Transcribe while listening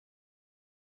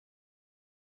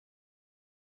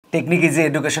Technique easy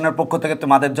এডুকেশনের পক্ষ থেকে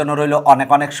তোমাদের জন্য রইল অনেক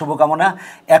অনেক শুভকামনা।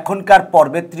 এখনকার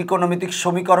পর্বে ত্রিকোণমিতিক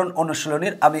সমীকরণ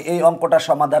অনুশীলনীর আমি এই অঙ্কটা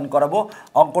সমাধান করাবো।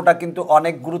 অঙ্কটা কিন্তু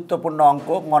অনেক গুরুত্বপূর্ণ অঙ্ক,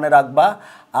 মনে রাখবা।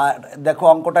 আর দেখো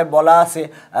অঙ্কটায় বলা আছে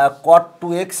cot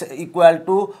 2x equal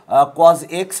to cos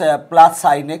x plus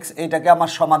sine x, এইটাকে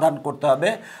আমার সমাধান করতে হবে।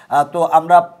 তো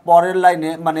আমরা পরের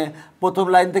লাইনে মানে প্রথম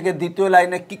লাইন থেকে দ্বিতীয়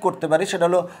লাইনে কি করতে পারি সেটা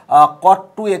হলো cot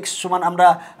 2x সমান আমরা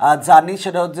জানি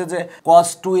সেটা হচ্ছে যে cos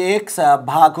 2x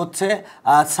ভাগ হচ্ছে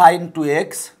sin 2x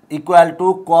equal to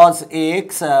cos x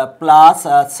plus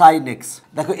sin x।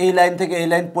 দেখো এই লাইন থেকে এই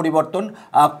লাইন পরিবর্তন,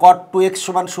 cot 2x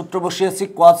সমান সূত্র বসিয়েছি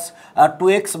cos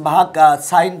 2x ভাগ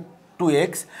sin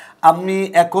 2x। আমি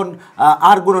এখন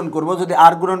আর গুণন করব, যদি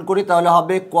আর গুণন করি তাহলে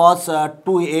হবে cos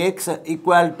 2x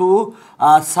equal to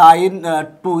sin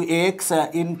 2x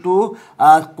into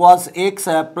cos x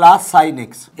plus sin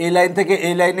x। এই লাইন থেকে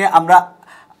এই লাইনে আমরা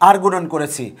আর গুণন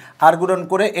করেছি, আর গুণন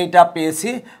করে এইটা পেয়েছি,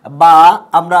 বা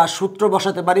আমরা সূত্র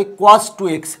বসাতে পারি cos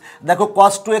 2x। দেখো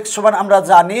cos 2x সমান আমরা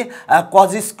জানি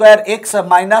cos square x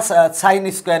minus sin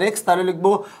square x, তাহলে লিখব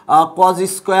cos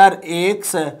square x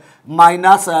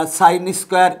minus sin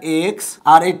square x,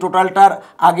 আর এই টোটালটার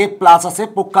আগে প্লাস আছে,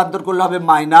 পক্ষান্তর করলে হবে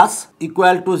মাইনাস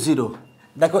ইকুয়াল টু 0।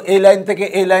 দেখো এই লাইন থেকে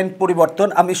এই লাইন পরিবর্তন,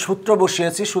 আমি সূত্র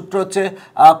বসিয়েছি, সূত্র হচ্ছে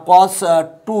cos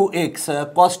 2x,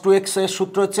 cos 2x এর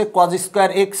সূত্র হচ্ছে cos square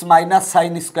x minus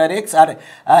sin square x, আর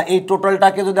এই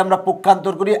টোটালটাকে যদি আমরা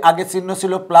পক্ষান্তর করি, আগে চিহ্ন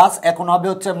ছিল প্লাস, এখন হবে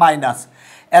হচ্ছে মাইনাস।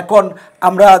 এখন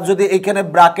আমরা যদি এইখানে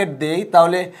ব্র্যাকেট দেই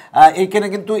তাহলে এইখানে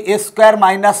কিন্তু এ স্কোয়ার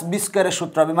মাইনাস বি স্কোয়ারের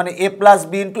সূত্র হবে, মানে এ প্লাস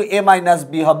বি ইন্টু এ মাইনাস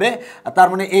বি হবে। তার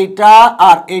মানে এইটা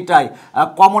আর এইটাই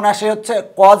কমন আসে হচ্ছে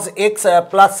cos x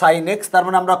plus sine x, তার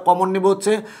মানে আমরা কমন নেব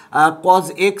হচ্ছে cos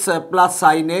x plus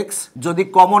sine x. যদি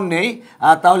কমন নেই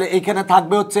তাহলে এইখানে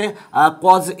থাকবে হচ্ছে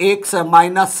cos x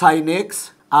minus sine x,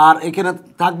 আর এখানে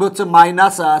থাকবে হচ্ছে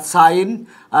minus sine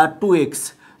 2x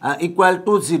equal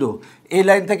to 0। এই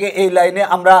লাইন থেকে এই লাইনে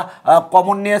আমরা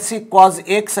কমন নিয়েছি cos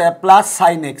x plus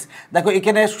sine x. দেখো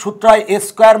এখানে সূত্র হয় এ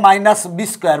স্কোয়ার মাইনাস বি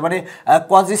স্কোয়ার, মানে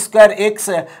cos square x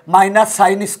minus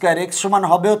sine square x সমান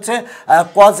হবে হচ্ছে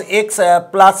cos x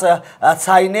plus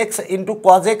sine x into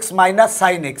cos x minus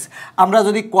sine x. আমরা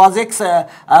যদি cos x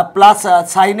plus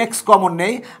sine x common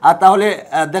নেই তাহলে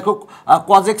দেখো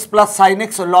cos x plus sine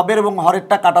x লবের এবং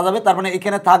হরেরটা কাটা যাবে, তার মানে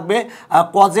এখানে থাকবে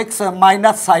cos x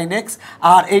minus sine x,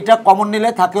 আর এইটা কমন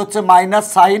নিলে থাকে হচ্ছে minus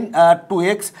sine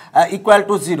 2x equal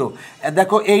to 0।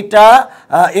 দেখো এইটা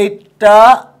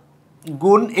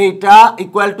গুণ এইটা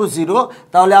ইকুয়াল টু 0,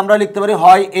 তাহলে আমরা লিখতে পারি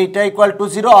হয় এইটা ইকুয়াল টু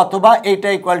 0 অথবা এইটা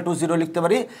ইকুয়াল টু 0 লিখতে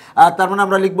পারি। তার মানে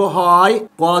আমরা লিখবো হয়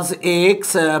cos x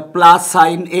plus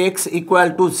sine x equal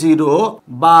to 0,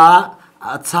 বা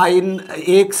সাইন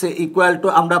এক্স ইকুয়াল টু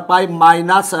আমরা পাই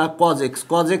মাইনাস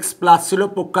cos x প্লাস ছিল,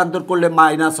 পক্ষান্তর করলে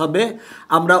মাইনাস হবে।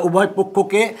 আমরা উভয়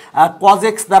পক্ষকে cos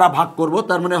x দ্বারা ভাগ করব,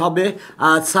 তার মানে হবে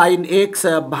সাইন এক্স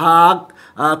ভাগ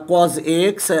cos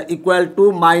x equal to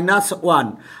minus 1।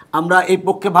 আমরা এই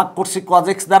পক্ষে ভাগ করছি cos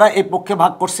x দ্বারা, এই পক্ষে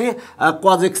ভাগ করছি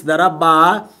cos x দ্বারা, বা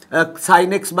sine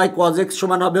x by cos x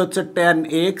সমান হবে হচ্ছে tan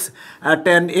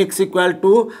x equal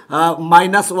to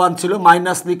minus 1 ছিল,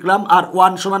 মাইনাস লিখলাম, আর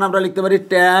 1 সমান আমরা লিখতে পারি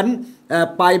tan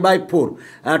pi by 4।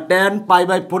 tan pi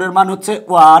by 4 এর মান হচ্ছে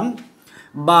 1,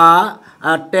 বা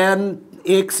tan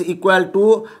x ইকুয়াল টু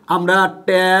আমরা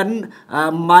tan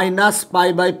মাইনাস পাই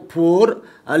বাই 4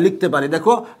 লিখতে পারি।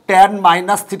 দেখো tan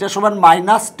মাইনাস থিটা সমান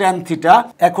মাইনাস tan থিটা।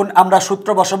 এখন আমরা সূত্র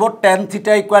বসাবো tan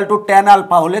theta equal to tan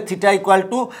alpha হলে theta equal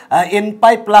to n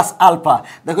pi plus alpha.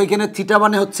 দেখো এখানে থিটা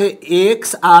মানে হচ্ছে x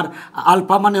আর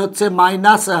আলফা মানে হচ্ছে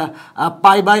মাইনাস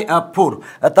পাই বাই 4,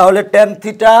 তাহলে tan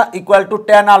theta equal to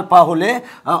tan alpha হলে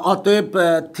অতএব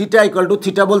থিটা ইকুয়াল টু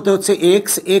থিটা বলতে হচ্ছে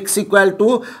x equal to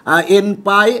n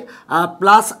pi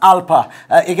plus alpha.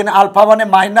 এখানে আলফা মানে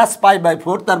মাইনাস পাই বাই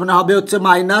 4, তার মানে হবে হচ্ছে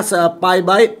মাইনাস পাই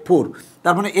বাই 4।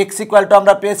 তার মানে x ইকুয়াল টু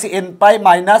আমরা পেয়েছি n pi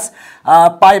minus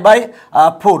pi by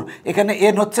 4। এখানে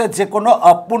n হচ্ছে যে কোনো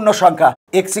পূর্ণ সংখ্যা।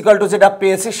 x ইকুয়াল টু যেটা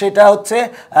পেয়েছি সেটা হচ্ছে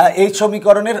এই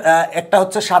সমীকরণের একটা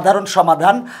হচ্ছে সাধারণ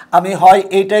সমাধান। আমি হয়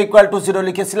এইটা ইকুয়াল টু 0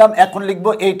 লিখেছিলাম, এখন লিখব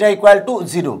এইটা ইকুয়াল টু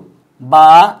 0, বা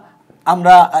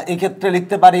আমরা এক্ষেত্রে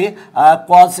লিখতে পারি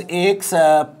cos x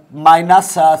minus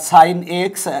sine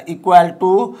x equal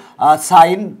to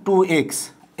sign 2x।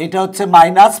 এটা হচ্ছে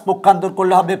মাইনাস, পক্ষান্তর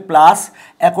করলে হবে প্লাস।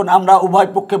 এখন আমরা উভয়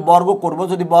পক্ষে বর্গ করব,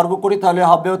 যদি বর্গ করি তাহলে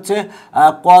হবে হচ্ছে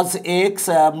cos x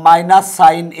minus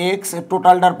sine x,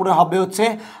 টোটালটার পরে হবে হচ্ছে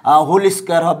হোল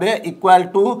স্কোয়ার হবে ইকুয়াল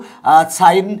টু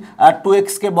সাইন 2x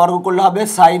কে বর্গ করলে হবে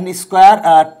সাইন স্কোয়ার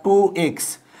 2x,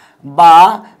 বা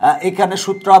এখানে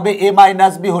সূত্র হবে a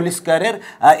মাইনাস বি হোল স্কোয়ারের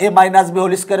a মাইনাস বি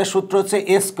হোল স্কোয়ারের সূত্র হচ্ছে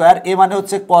a স্কোয়ার, a মানে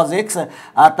হচ্ছে কজ এক্স,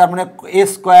 তার মানে a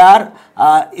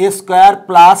square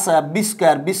plus B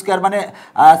square মানে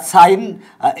সাইন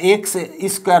এক্স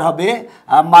স্কোয়ার হবে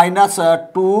minus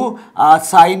 2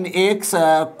 sine x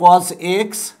cos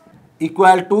x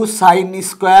equal to sine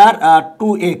square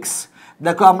 2x।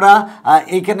 দেখো আমরা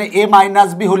এইখানে a মাইনাস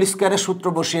বি হোল স্কোয়ারের সূত্র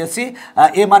বসিয়েছি,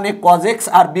 a মানে কজ এক্স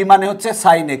আর b মানে হচ্ছে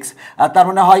সাইন এক্স, তার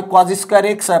মানে হয় cos square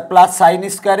x plus sine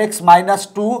square x minus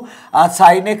 2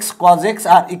 sine x cos x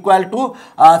R equal to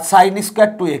sine square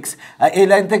 2x। এই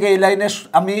লাইন থেকে এই লাইনে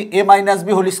আমি a মাইনাস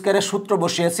বি হোল স্কোয়ারের সূত্র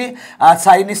বসিয়েছি,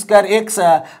 sine square x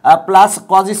plus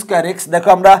cos square x. দেখো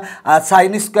আমরা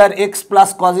sine square x plus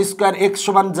cos square x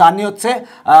সমান জানি হচ্ছে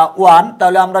 1,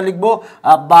 তাহলে আমরা লিখব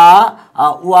বা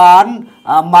 1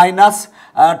 minus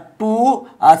 2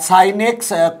 sine x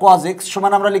cos x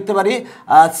সমান আমরা লিখতে পারি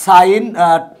সাইন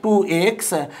 2x।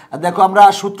 দেখো আমরা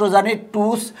সূত্র জানি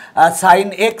 2 সাইন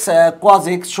এক্স কজ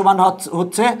এক্স সমান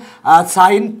হচ্ছে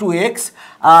সাইন 2x,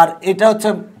 আর এটা হচ্ছে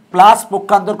প্লাস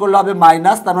পক্ষান্তর করলে হবে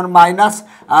মাইনাস, তার মানে minus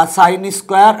sine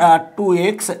square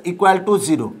 2x equal to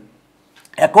 0।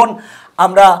 এখন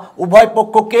আমরা উভয়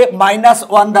পক্ষকে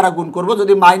 -1 দ্বারা গুণ করব।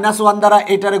 যদি -1 দ্বারা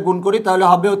এটারে গুণ করি তাহলে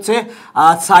হবে হচ্ছে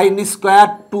সাইন স্কোয়ার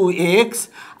 2x,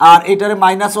 আর এটারে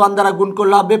 -1 দ্বারা গুণ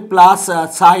করলে হবে প্লাস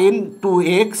সাইন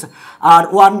 2x, আর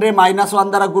 1 রে -1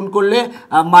 দ্বারা গুণ করলে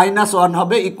 -1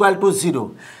 হবে ইকুয়াল টু 0।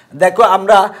 দেখো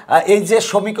আমরা এই যে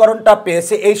সমীকরণটা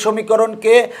পেয়েছি, এই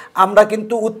সমীকরণকে আমরা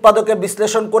কিন্তু উৎপাদকে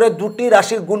বিশ্লেষণ করে দুটি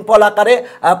রাশির গুণফল আকারে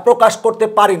প্রকাশ করতে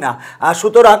পারি না,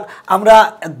 সুতরাং আমরা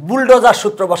বুলডোজার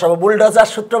সূত্র বসাবো।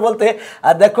 বুলডোজার সূত্র বলতে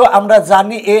দেখো আমরা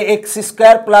জানি ax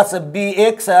square plus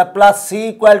bx plus c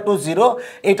equal to 0,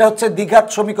 এটা হচ্ছে দ্বিঘাত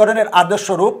সমীকরণের আদর্শ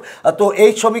রূপ। তো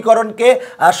এই সমীকরণকে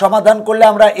সমাধান করলে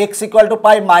আমরা x equal to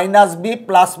pi minus B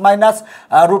plus minus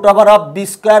root over of B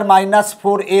square minus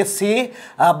 4ac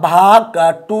ভাগ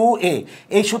 2a,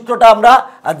 এই সূত্রটা আমরা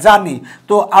জানি।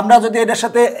 তো আমরা যদি এটার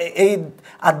সাথে এই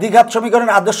দ্বিঘাত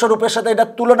সমীকরণের আদর্শ রূপের সাথে এটা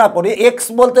তুলনা করি, x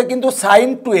বলতে কিন্তু সাইন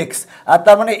 2x, আর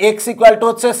তার মানে x ইকুয়াল টু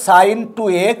হচ্ছে সাইন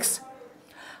 2x,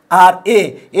 আর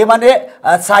এ মানে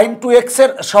সাইন 2x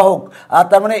এর সহগ,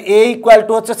 তার মানে a ইকুয়াল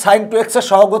টু হচ্ছে সাইন 2x এর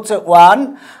সহগ হচ্ছে 1,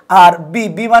 আর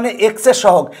বি মানে x এর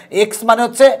সহগ, x মানে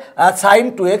হচ্ছে সাইন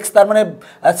 2x, তার মানে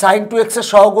সাইন 2x এর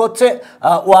সহগ হচ্ছে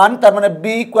 1, তার মানে b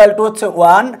ইকুয়াল টু হচ্ছে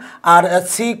 1, আর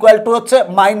c ইকুয়াল টু হচ্ছে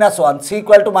 -1, c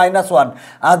ইকুয়াল টু -1।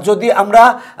 আর যদি আমরা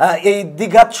এই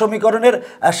দ্বিঘাত সমীকরণের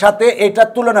সাথে এটা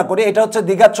তুলনা করি, এটা হচ্ছে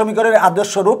দ্বিঘাত সমীকরণের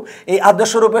আদর্শ রূপ, এই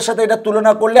আদর্শ রূপের সাথে এটা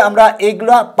তুলনা করলে আমরা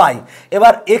এইগুলো পাই।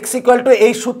 এবার x ইকুয়াল টু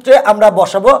এই সূত্রে আমরা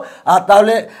বসাবো,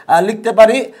 তাহলে লিখতে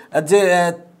পারি যে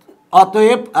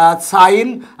অতএব সাইন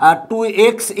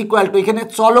 2x ইকুয়াল টু, এখানে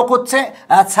চলক হচ্ছে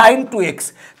সাইন 2x,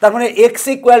 তার মানে x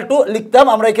ইকুয়াল টু লিখতাম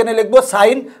আমরা এখানে লিখবো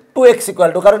সাইন 2x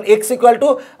ইকুয়াল টু, কারণ x equal to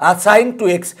sign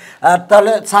 2x,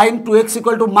 তাহলে sign 2x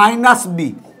equal to minus B.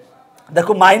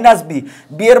 দেখো মাইনাস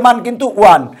বি এর মান কিন্তু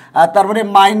 1, তার মানে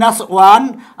 -1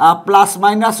 plus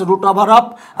minus root over of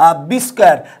B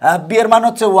square, B এর মান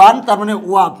হচ্ছে 1, তার মানে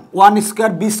 1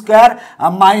 square B square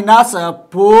minus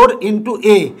 4 into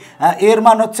এর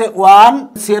মান হচ্ছে 1,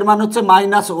 সি এর মান হচ্ছে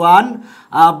 -1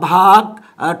 ভাগ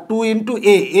 2 ইন্টু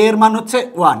এর মান হচ্ছে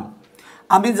 1।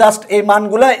 আমি জাস্ট এই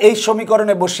মানগুলো এই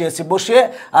সমীকরণে বসিয়েছি, বসিয়ে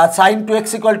সাইন 2x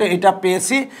ইকুয়াল টু এটা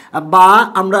পেয়েছি, বা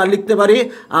আমরা লিখতে পারি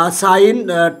sign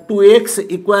 2x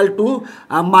equal to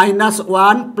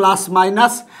 -1 plus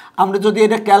minus, আমরা যদি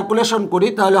এটা ক্যালকুলেশন করি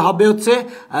তাহলে হবে হচ্ছে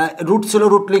রুট ছিল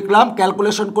রুট লিখলাম,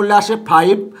 ক্যালকুলেশন করলে আসে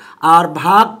 5 আর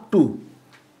ভাগ 2,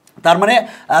 তার মানে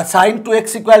সাইন 2x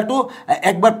ইকুয়াল টু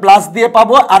একবার প্লাস দিয়ে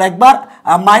পাবো আর একবার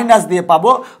মাইনাস দিয়ে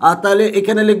পাবো, তাহলে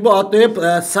এখানে লিখবো অতএব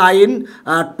সাইন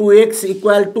 2x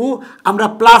ইকুয়াল টু, আমরা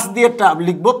প্লাস দিয়ে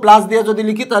লিখবো, প্লাস দিয়ে যদি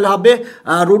লিখি তাহলে হবে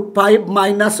 √5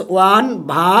 -1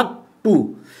 ভাগ 2।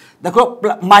 দেখো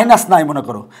মাইনাস নাই মনে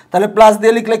করো, তাহলে প্লাস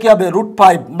দিয়ে লিখলে কি হবে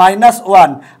 √5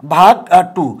 -1 ভাগ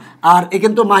 2, আর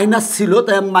এখানে তো মাইনাস ছিল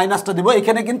তাই আমি মাইনাসটা দেবো।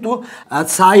 এখানে কিন্তু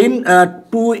sign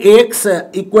 2x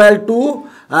equal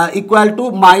to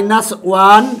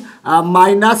 -1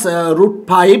 minus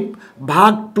 √5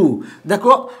 ভাগ 2।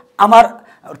 দেখো আমার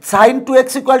সাইন 2x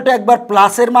ইকুয়াল টু একবার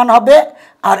প্লাসের মান হবে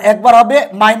আর একবার হবে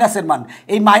মাইনাসের মান।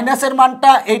 এই মাইনাসের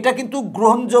মানটা এইটা কিন্তু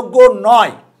গ্রহণযোগ্য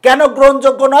নয়। কেন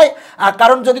গ্রহণযোগ্য নয়?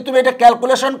 কারণ যদি তুমি এটা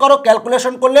ক্যালকুলেশন করো,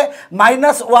 ক্যালকুলেশন করলে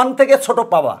 -1 থেকে ছোট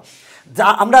পাবা। যা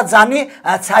আমরা জানি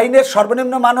সাইনের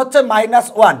সর্বনিম্ন মান হচ্ছে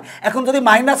 -1। এখন যদি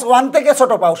 -1 থেকে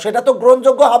ছোট পাও সেটা তো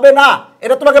গ্রহণযোগ্য হবে না,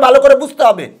 এটা তোমাকে ভালো করে বুঝতে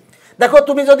হবে। দেখো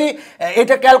তুমি যদি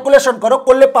এটা ক্যালকুলেশন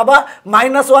করলে পাবা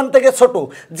 -1 থেকে ছোট,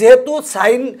 যেহেতু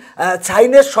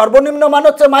সাইনের সর্বনিম্ন মান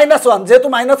হচ্ছে -1, যেহেতু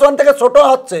 -1 থেকে ছোট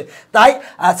হচ্ছে তাই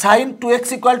sin 2x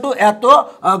এত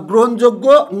গ্রহণযোগ্য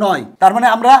নয়। তার মানে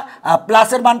আমরা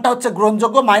প্লাসের মানটা হচ্ছে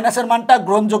গ্রহণযোগ্য, মাইনাসের মানটা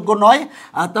গ্রহণযোগ্য নয়।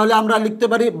 তাহলে আমরা লিখতে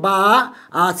পারি বা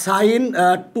sin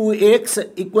 2x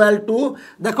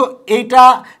দেখো এইটা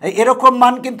এরকম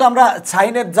মান কিন্তু আমরা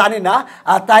সাইনের জানি না,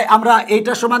 তাই আমরা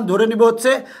এইটা সমান ধরে নিব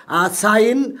হচ্ছে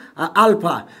সাইন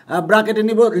আলফা, ব্র্যাকেটে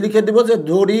লিখে দিব যে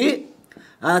ধরি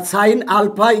সাইন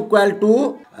আলফা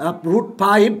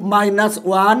 √5 -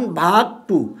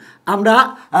 1/2। আমরা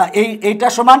এইটা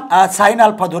সমান সাইন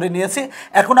আলফা ধরে নিয়েছি।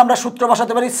 এখন আমরা সূত্র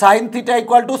বসাতে পারি সাইন থিটা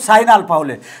সাইন আলফা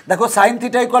হলে, দেখো সাইন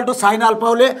থিটা সাইন আলফা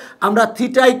হলে আমরা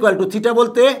থিটা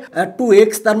বলতে 2x,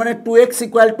 তার মানে 2x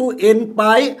n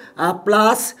পাই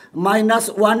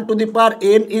 +(-1)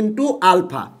 into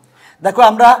আলফা। দেখো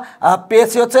আমরা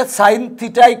পেয়েছি হচ্ছে সাইন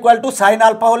থিটা সাইন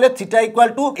আলফা হলে থিটা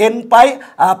n পাই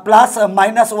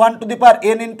 +(-1)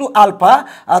 into আলফা।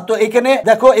 তো এখানে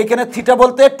দেখো এখানে থিটা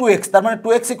বলতে 2x, তার মানে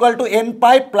 2x n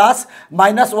পাই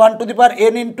 +(-1)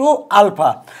 into আলফা।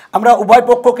 আমরা উভয়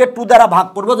পক্ষকে 2 দ্বারা ভাগ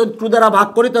করব, যদি 2 দ্বারা ভাগ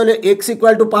করি তাহলে x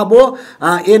পাবো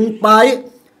n পাই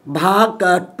ভাগ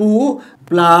 2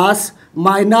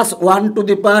 +(-1)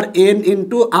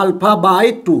 into আলফা বাই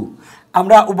 2।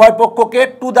 আমরা উভয় পক্ষকে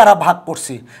 2 দ্বারা ভাগ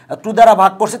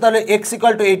করছি, তাহলে x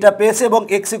এইটা পেয়েছি এবং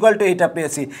x এইটা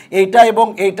পেয়েছি। এইটা এবং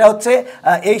এইটা হচ্ছে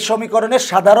এই সমীকরণের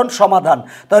সাধারণ সমাধান।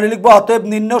 তাহলে লিখবো অতএব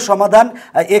নির্ণয় সমাধান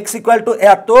x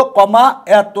এত কমা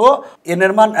এত, n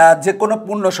এর মান যে কোনো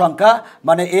পূর্ণ সংখ্যা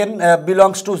মানে n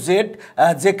বিলংস টু z,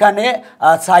 যেখানে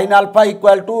সাইন আলফা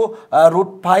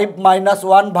 √5 -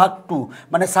 1/2,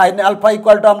 মানে সাইন আলফা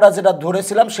আমরা যেটা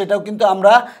ধরেছিলাম সেটাও কিন্তু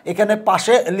আমরা এখানে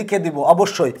পাশে লিখে দিব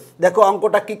অবশ্যই। দেখো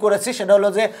অঙ্কটা কি করেছি সেটা হলো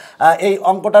যে এই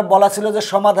অঙ্কটা বলা ছিল যে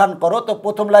সমাধান করো, তো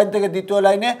প্রথম লাইন থেকে দ্বিতীয়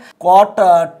লাইনে cot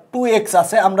 2x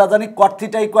আছে, আমরা জানি cot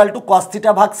থিটা cos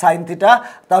থিটা ভাগ sin থিটা,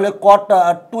 তাহলে cot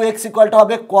 2x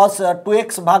হবে cos 2x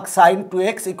ভাগ sin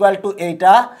 2x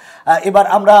এইটা। এবার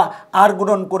আমরা আর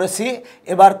গুণন করেছি,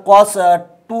 এবার cos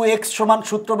 2x সমান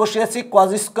সূত্র বসিয়েছি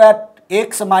cos square x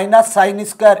minus sin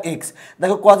square x।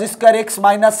 দেখো cos square x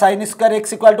minus sin square x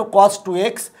cos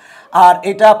 2x, আর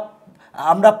এটা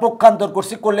আমরা পক্ষান্তর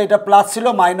করছি, করলে এটা প্লাস ছিল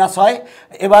মাইনাস হয়।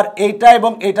 এবার এইটা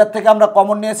এবং এইটার থেকে আমরা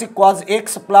কমন নিয়েছি cos x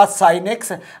plus sin x,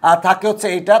 থাকে হচ্ছে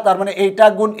এইটা, তার মানে এইটা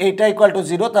গুণ এইটা =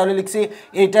 0, তাহলে লিখছি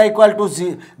এইটা =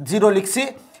 0 লিখছি।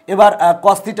 এবার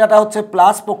cos থিটাটা হচ্ছে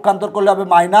প্লাস, পক্ষান্তর করলে হবে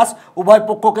মাইনাস, উভয়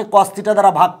পক্ষকে cos থিটা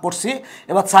দ্বারা ভাগ করছি।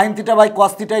 এবার sin theta by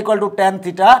cos theta tan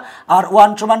theta, আর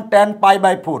 1 সমান tan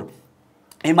π/4,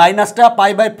 এই মাইনাসটা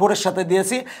π/4 এর সাথে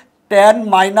দিয়েছি। tan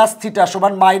মাইনাস থিটা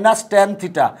সমান minus tan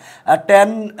theta, tan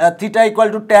theta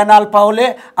tan alpha হলে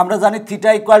আমরা জানি থিটা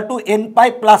n পাই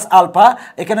প্লাস আলফা,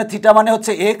 এখানে থিটা মানে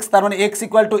হচ্ছে x, তার মানে x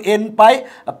n পাই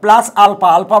প্লাস আলফা,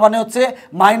 আলফা মানে হচ্ছে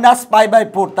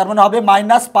 -π/4, তার মানে হবে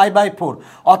 -π/4,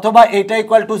 অথবা এটা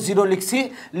 = 0 লিখছি,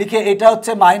 লিখে এটা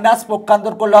হচ্ছে মাইনাস,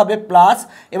 পক্ষান্তর করলে হবে প্লাস।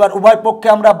 এবার উভয় পক্ষে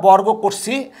আমরা বর্গ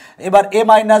করছি, এবার a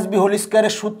 - b হোল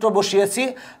স্কয়ারের সূত্র বসিয়েছি,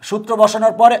 সূত্র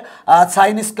বসানোর পরে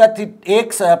sin square x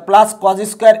plus cos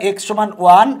square x সমান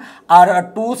 1, আর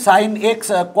 2 sin x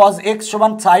cos x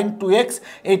সমান sin 2x,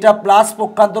 এটা প্লাস,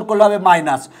 পক্ষান্তর করলে হবে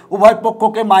মাইনাস, উভয়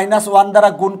পক্ষকে -1 দ্বারা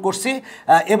গুণ করছি।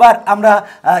 এবার আমরা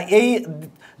এই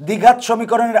দ্বিঘাত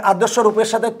সমীকরণের আদর্শ রূপের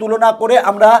সাথে তুলনা করে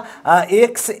আমরা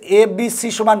x a b c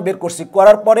সমান বের করছি,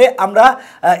 করার পরে আমরা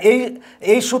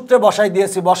এই সূত্রে বসাই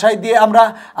দিয়ে আমরা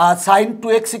sin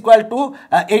 2x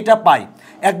এইটা পাই,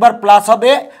 একবার প্লাস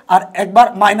হবে আর একবার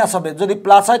মাইনাস হবে, যদি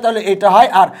প্লাস হয় তাহলে এইটা হয়,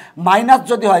 আর মাইনাস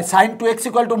যদি হয় sin 2x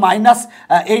মাইনাস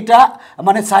এইটা,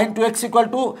 মানে sin 2x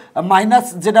মাইনাস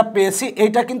যেটা পেয়েছি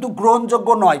এইটা কিন্তু গ্রহণযোগ্য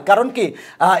নয়, কারণ কি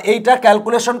এইটা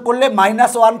ক্যালকুলেশন করলে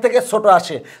 -1 থেকে ছোট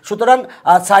আসে, সুতরাং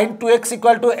sin 2x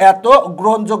এত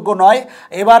গ্রহণযোগ্য নয়।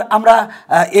 এবার আমরা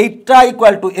এইটা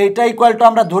ইকুয়াল টু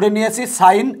আমরা ধরে নিয়েছি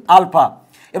sin আলফা।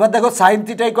 এবার দেখো sin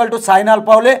থিটা sin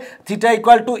আলফা হলে থিটা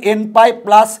n পাই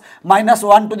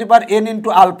 +(-1) into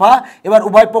আলফা। এবার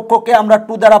উভয় পক্ষকে আমরা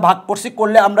 2 দ্বারা ভাগ করছি,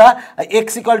 করলে আমরা x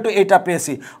এটা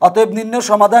পেয়েছি। অতএব নির্ণয়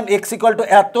সমাধান x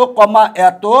এত কমা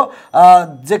এত,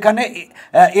 যেখানে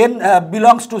n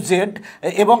বিলংস টু z,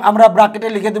 এবং আমরা ব্র্যাকেটে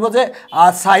লিখে দেব যে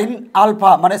sin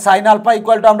আলফা, মানে sin আলফা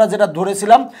আমরা যেটা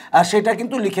ধরেছিলাম সেটা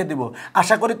কিন্তু লিখে দেব।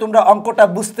 আশা করি তোমরা অঙ্কটা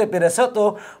বুঝতে পেরেছো। তো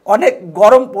অনেক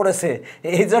গরম পড়েছে,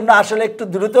 এই জন্য আসলে একটু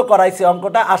দ্রুত করাইছি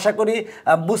অঙ্কটা, আশা করি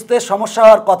বুঝতে সমস্যা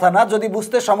হওয়ার কথা না। যদি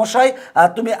বুঝতে সমস্যা হয়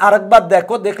তুমি আরেকবার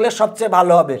দেখলে সবচেয়ে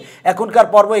ভালো হবে। এখনকার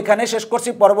পর্ব এখানে শেষ করছি,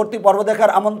 পরবর্তী পর্ব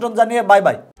দেখার আমন্ত্রণ জানিয়ে বাই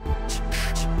বাই।